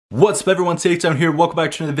What's up everyone, Takedown here, welcome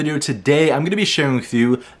back to another video. Today I'm going to be sharing with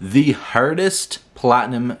you the hardest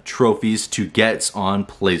platinum trophies to get on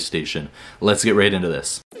PlayStation. Let's get right into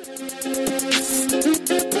this.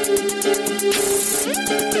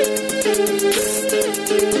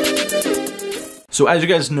 So as you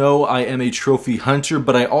guys know, I am a trophy hunter,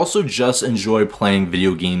 but I also just enjoy playing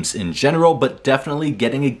video games in general, but definitely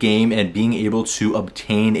getting a game and being able to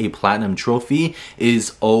obtain a platinum trophy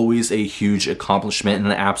is always a huge accomplishment,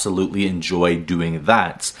 and I absolutely enjoy doing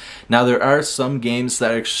that. Now there are some games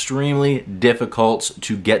that are extremely difficult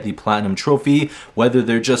to get the platinum trophy, whether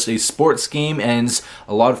they're just a sports game and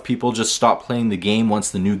a lot of people just stop playing the game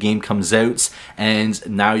once the new game comes out and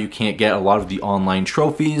now you can't get a lot of the online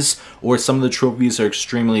trophies, or some of the trophies are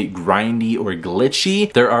extremely grindy or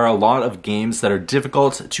glitchy. There are a lot of games that are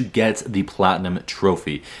difficult to get the platinum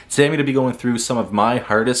trophy. Today I'm going to be going through some of my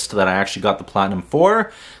hardest that I actually got the platinum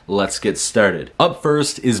for. Let's get started. Up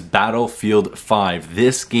first is Battlefield 5.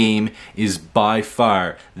 This game is by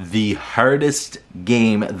far the hardest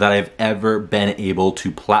game that I've ever been able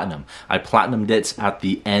to platinum. I platinumed it at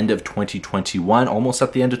the end of 2021, almost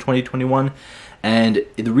at the end of 2021. And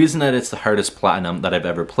the reason that it's the hardest platinum that I've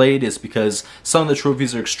ever played is because some of the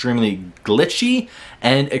trophies are extremely glitchy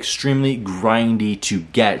and extremely grindy to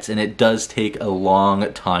get, and it does take a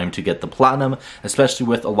long time to get the platinum, especially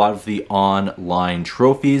with a lot of the online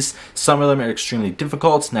trophies. Some of them are extremely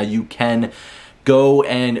difficult. Now you can go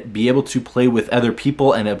and be able to play with other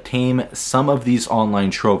people and obtain some of these online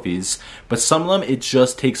trophies, but some of them it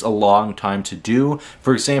just takes a long time to do.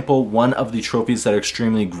 For example, one of the trophies that are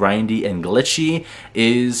extremely grindy and glitchy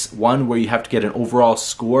is one where you have to get an overall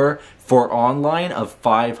score for online of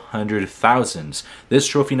 500,000. This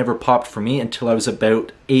trophy never popped for me until I was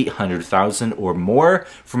about 800,000 or more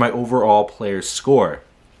for my overall player score.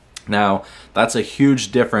 Now that's a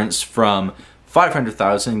huge difference from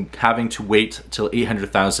 500,000 having to wait till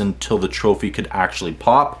 800,000 till the trophy could actually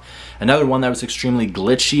pop. Another one that was extremely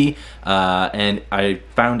glitchy and I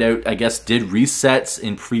found out I guess did resets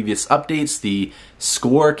in previous updates, the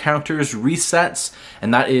score counters resets,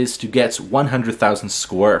 and that is to get 100,000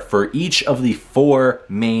 score for each of the 4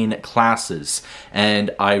 main classes.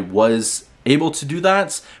 And I was able to do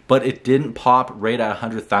that, but it didn't pop right at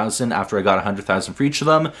 100,000 after I got 100,000 for each of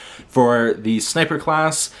them. For the sniper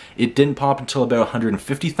class, it didn't pop until about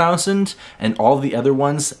 150,000, and all the other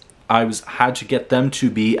ones I had to get them to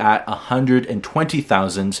be at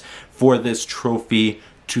 120,000 for this trophy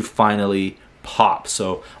to finally pop.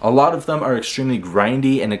 So a lot of them are extremely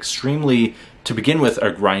grindy and extremely, to begin with,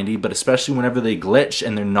 are grindy, but especially whenever they glitch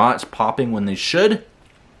and they're not popping when they should,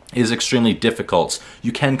 is extremely difficult.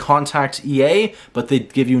 You can contact EA, but they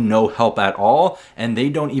give you no help at all, and they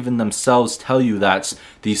don't even themselves tell you that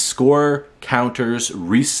the score counters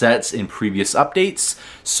resets in previous updates.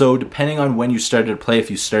 So depending on when you started to play, if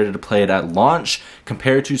you started to play it at launch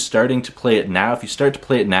compared to starting to play it now, if you start to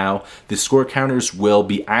play it now, the score counters will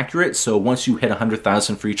be accurate. So once you hit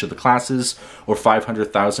 100,000 for each of the classes or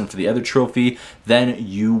 500,000 for the other trophy, then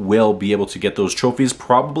you will be able to get those trophies.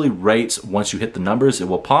 Probably right once you hit the numbers, it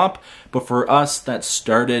will pop. But for us that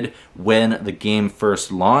started when the game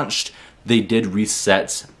first launched, they did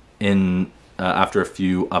reset in after a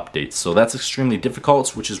few updates. So that's extremely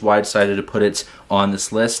difficult, which is why I decided to put it on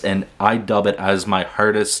this list, and I dub it as my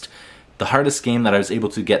the hardest game that I was able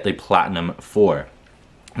to get the platinum for.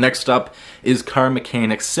 Next up is Car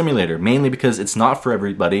Mechanic Simulator, mainly because it's not for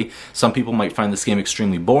everybody. Some people might find this game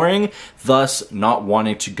extremely boring, thus not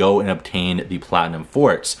wanting to go and obtain the platinum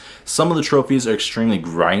for it. Some of the trophies are extremely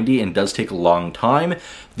grindy and does take a long time.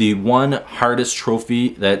 The one hardest trophy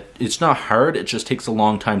that, it's not hard, it just takes a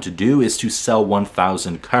long time to do, is to sell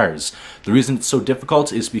 1,000 cars. The reason it's so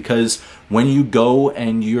difficult is because when you go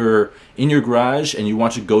and you're in your garage and you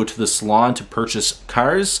want to go to the salon to purchase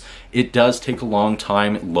cars, it does take a long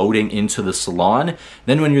time loading into the salon.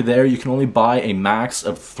 Then when you're there, you can only buy a max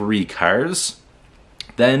of 3 cars.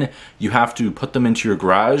 Then you have to put them into your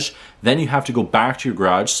garage. Then you have to go back to your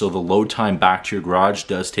garage, so the load time back to your garage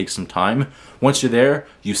does take some time. Once you're there,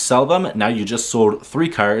 you sell them. Now you just sold 3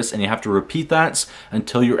 cars, and you have to repeat that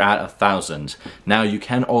until you're at 1,000. Now you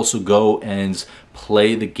can also go and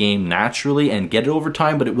play the game naturally and get it over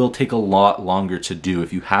time, but it will take a lot longer to do.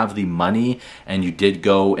 If you have the money and you did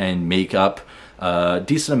go and make up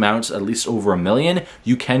decent amounts, at least over $1 million,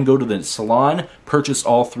 you can go to the salon, purchase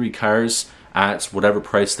all 3 cars, at whatever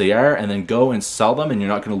price they are and then go and sell them, and you're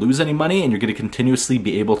not going to lose any money, and you're going to continuously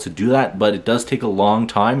be able to do that. But it does take a long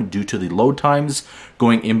time due to the load times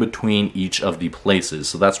going in between each of the places.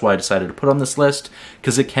 So that's why I decided to put on this list,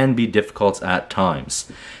 because it can be difficult at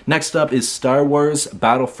times. Next up is Star Wars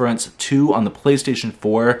Battlefront 2 on the PlayStation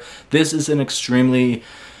 4. This is an extremely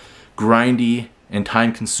grindy and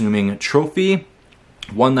time-consuming trophy.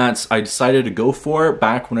 One that I decided to go for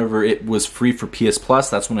back whenever it was free for PS Plus.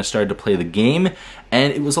 That's when I started to play the game,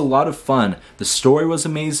 and it was a lot of fun. The story was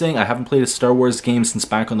amazing. I haven't played a Star Wars game since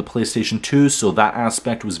back on the PlayStation 2, so that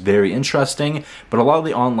aspect was very interesting, but a lot of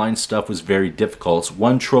the online stuff was very difficult.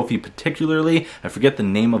 One trophy particularly, I forget the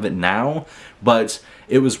name of it now, but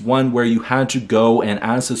it was one where you had to go and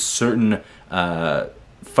as a certain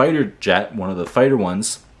fighter jet, one of the fighter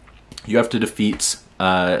ones, you have to defeat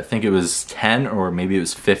I think it was 10 or maybe it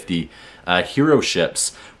was 50 hero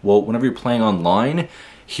ships. Well, whenever you're playing online,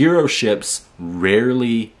 hero ships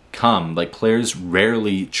rarely come. Like, players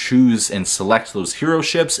rarely choose and select those hero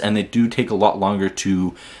ships, and they do take a lot longer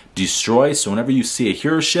to destroy. So whenever you see a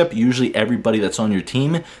hero ship, usually everybody that's on your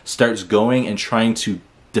team starts going and trying to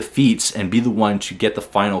defeats and be the one to get the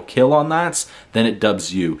final kill on that, then it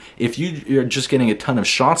dubs you. If you're just getting a ton of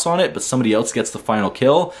shots on it, but somebody else gets the final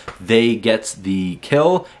kill, they get the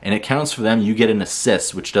kill, and it counts for them. You get an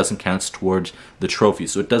assist, which doesn't count towards the trophy.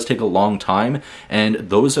 So it does take a long time, and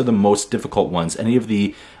those are the most difficult ones. Any of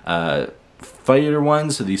the fighter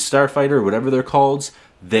ones, or the Starfighter, or whatever they're called,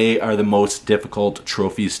 they are the most difficult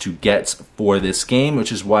trophies to get for this game,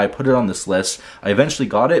 which is why I put it on this list. I eventually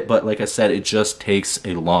got it, but like I said, it just takes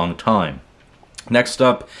a long time. Next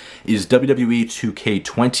up is WWE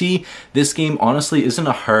 2K20. This game honestly isn't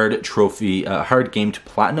a hard trophy, hard game to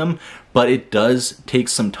platinum, but it does take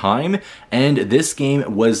some time, and this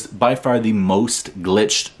game was by far the most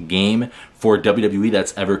glitched game for WWE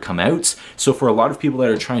that's ever come out. So for a lot of people that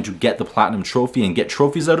are trying to get the platinum trophy and get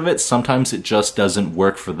trophies out of it, sometimes it just doesn't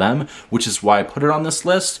work for them, which is why I put it on this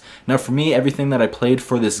list. Now for me, everything that I played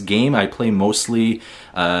for this game, I play mostly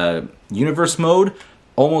universe mode.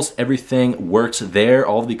 Almost everything worked there.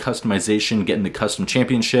 All of the customization, getting the custom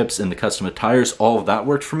championships and the custom attires, all of that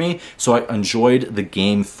worked for me. So I enjoyed the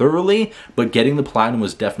game thoroughly, but getting the platinum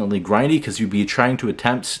was definitely grindy, because you'd be trying to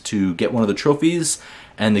attempt to get one of the trophies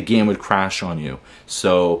and the game would crash on you.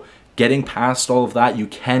 So getting past all of that, you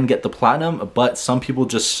can get the platinum, but some people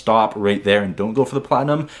just stop right there and don't go for the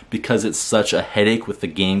platinum because it's such a headache with the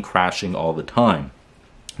game crashing all the time.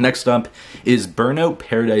 Next up is Burnout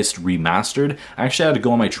Paradise Remastered. I actually had to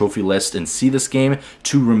go on my trophy list and see this game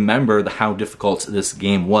to remember how difficult this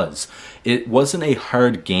game was. It wasn't a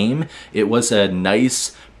hard game. It was a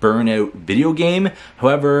nice Burnout video game.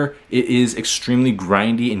 However, it is extremely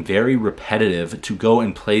grindy and very repetitive to go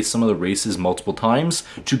and play some of the races multiple times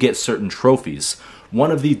to get certain trophies. One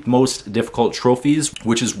of the most difficult trophies,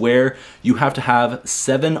 which is where you have to have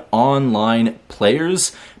 7 online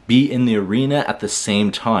players be in the arena at the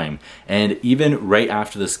same time. And even right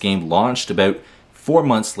after this game launched, about 4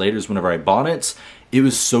 months later is whenever I bought it, it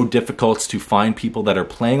was so difficult to find people that are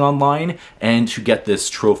playing online and to get this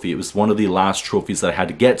trophy. It was one of the last trophies that I had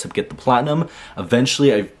to get the platinum.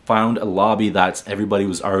 Eventually I found a lobby that everybody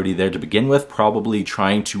was already there to begin with, probably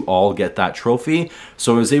trying to all get that trophy.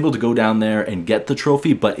 So I was able to go down there and get the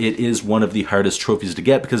trophy, but it is one of the hardest trophies to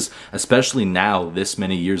get, because especially now, this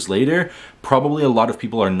many years later, probably a lot of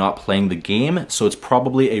people are not playing the game, so it's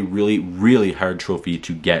probably a really, really hard trophy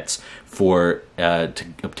to get for to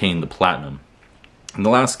obtain the platinum. And the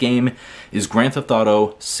last game is Grand Theft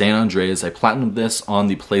Auto San Andreas. I platinumed this on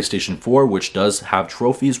the PlayStation 4, which does have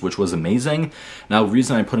trophies, which was amazing. Now, the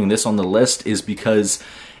reason I'm putting this on the list is because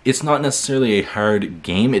it's not necessarily a hard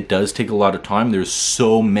game. It does take a lot of time. There's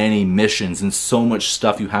so many missions and so much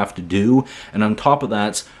stuff you have to do. And on top of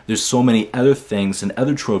that, there's so many other things and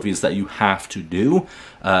other trophies that you have to do.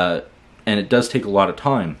 And it does take a lot of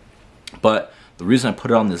time. But the reason I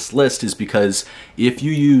put it on this list is because if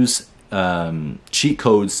you use cheat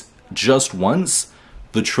codes just once,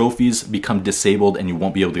 the trophies become disabled and you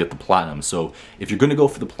won't be able to get the platinum. So if you're going to go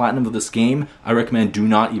for the platinum of this game, I recommend do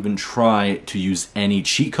not even try to use any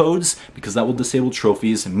cheat codes, because that will disable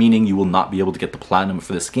trophies, meaning you will not be able to get the platinum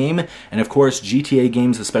for this game. And of course, GTA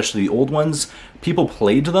games, especially the old ones, people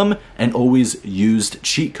played them and always used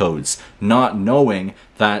cheat codes, not knowing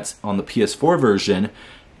that on the PS4 version,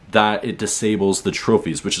 that it disables the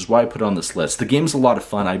trophies, which is why I put it on this list. The game's a lot of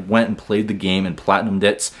fun. I went and played the game and platinumed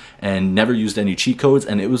it and never used any cheat codes,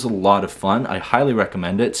 and it was a lot of fun. I highly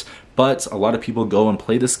recommend it, but a lot of people go and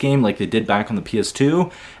play this game like they did back on the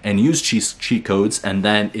PS2 and use cheat codes, and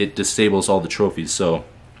then it disables all the trophies. So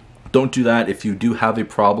don't do that. If you do have a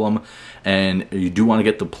problem and you do want to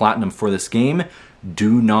get the platinum for this game,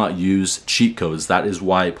 do not use cheat codes. That is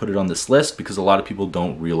why I put it on this list, because a lot of people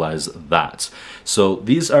don't realize that. So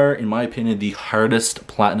these are, in my opinion, the hardest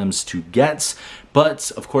platinums to get.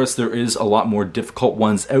 But of course there is a lot more difficult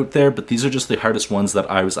ones out there, but these are just the hardest ones that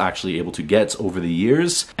I was actually able to get over the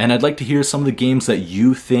years. And I'd like to hear some of the games that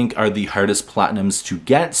you think are the hardest platinums to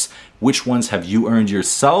get. Which ones have you earned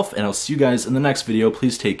yourself? And I'll see you guys in the next video.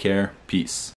 Please take care. Peace.